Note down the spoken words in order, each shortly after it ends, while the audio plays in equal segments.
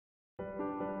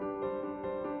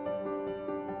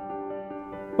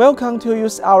Welcome to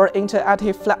use our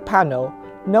interactive flat panel.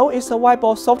 Note is a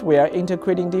whiteboard software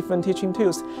integrating different teaching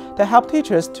tools that help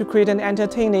teachers to create an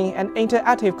entertaining and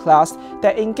interactive class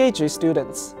that engages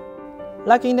students.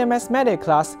 Like in the mathematics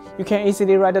class, you can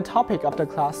easily write the topic of the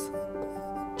class,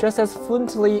 just as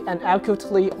fluently and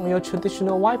accurately on your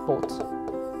traditional whiteboard.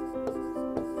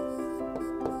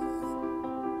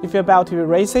 If you're about to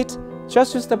erase it,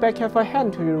 just use the back of your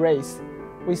hand to erase,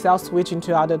 without switching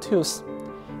to other tools.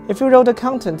 If you wrote the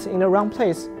content in the wrong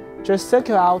place, just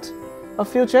circle out a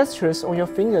few gestures on your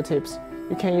fingertips.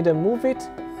 You can either move it,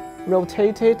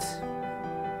 rotate it,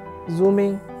 zoom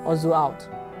in or zoom out,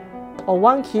 or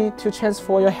one key to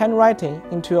transfer your handwriting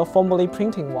into a formally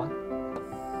printing one.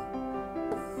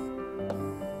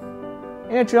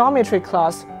 In a geometry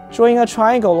class, drawing a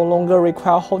triangle no longer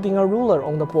requires holding a ruler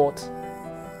on the board.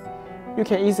 You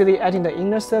can easily add in the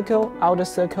inner circle, outer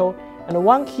circle, and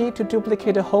one key to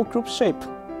duplicate the whole group shape.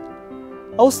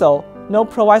 Also, Note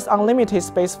provides unlimited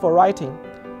space for writing.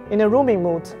 In a roaming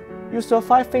mode, use your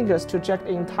 5 fingers to drag the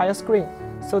entire screen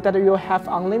so that you will have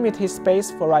unlimited space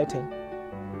for writing.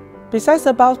 Besides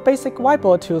about basic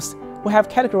whiteboard tools, we have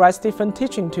categorized different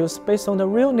teaching tools based on the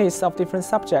real needs of different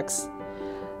subjects.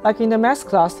 Like in the math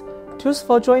class, tools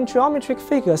for drawing geometric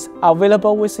figures are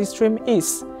available with extreme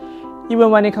ease,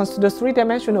 even when it comes to the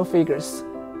 3-dimensional figures.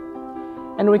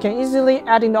 And we can easily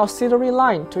add in the auxiliary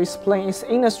line to explain its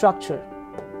inner structure.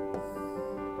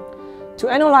 To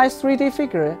analyze 3D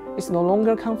figure is no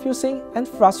longer confusing and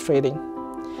frustrating.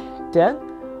 Then,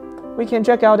 we can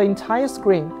drag out the entire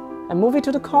screen and move it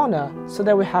to the corner so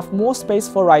that we have more space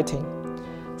for writing.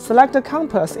 Select the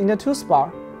compass in the tools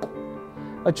bar,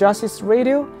 adjust its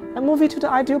radius and move it to the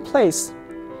ideal place.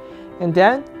 And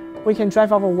then, we can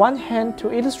drive over one hand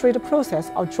to illustrate the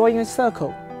process of drawing a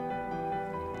circle.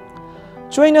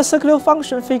 Drawing a circular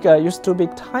function figure used to be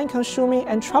time-consuming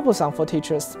and troublesome for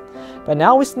teachers, but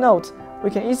now with Note, we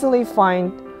can easily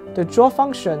find the draw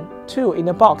function tool in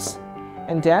the box,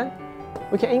 and then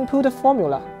we can input the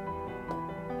formula.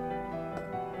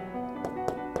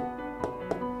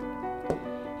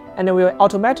 And it will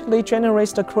automatically generate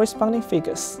the corresponding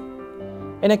figures.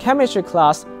 In a chemistry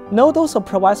class, Note also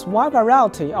provides a wide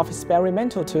variety of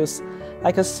experimental tools,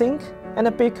 like a sink and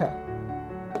a beaker.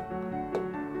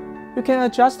 You can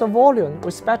adjust the volume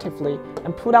respectively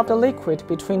and put out the liquid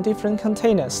between different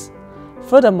containers.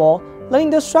 Furthermore, learning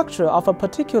the structure of a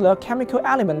particular chemical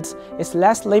element is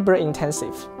less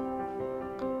labor-intensive.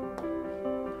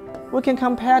 We can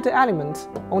compare the element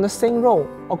on the same row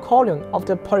or column of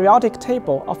the periodic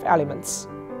table of elements.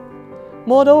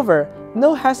 Moreover,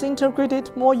 Note has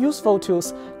integrated more useful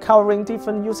tools covering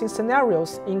different using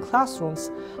scenarios in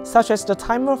classrooms, such as the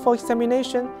timer for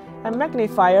examination and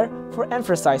magnifier for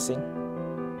emphasizing.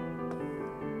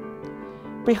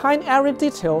 Behind every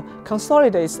detail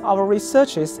consolidates our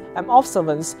researches and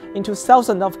observations into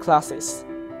thousands of classes.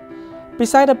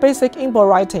 Besides the basic inboard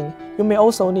writing, you may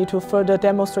also need to further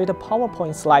demonstrate the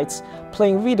PowerPoint slides,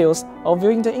 playing videos, or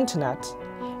viewing the internet.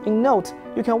 In Note,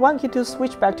 you can one key to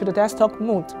switch back to the desktop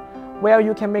mode, where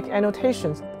you can make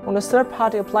annotations on the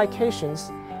third-party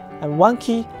applications, and one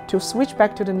key to switch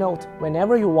back to the Note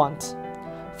whenever you want.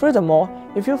 Furthermore,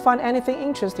 if you find anything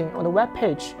interesting on the web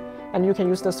page, and you can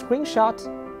use the screenshot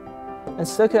and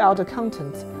circle out the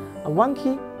content, and one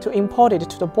key to import it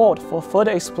to the board for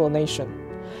further explanation.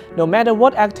 No matter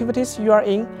what activities you are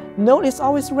in, Note is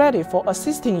always ready for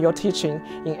assisting your teaching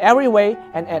in every way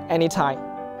and at any time.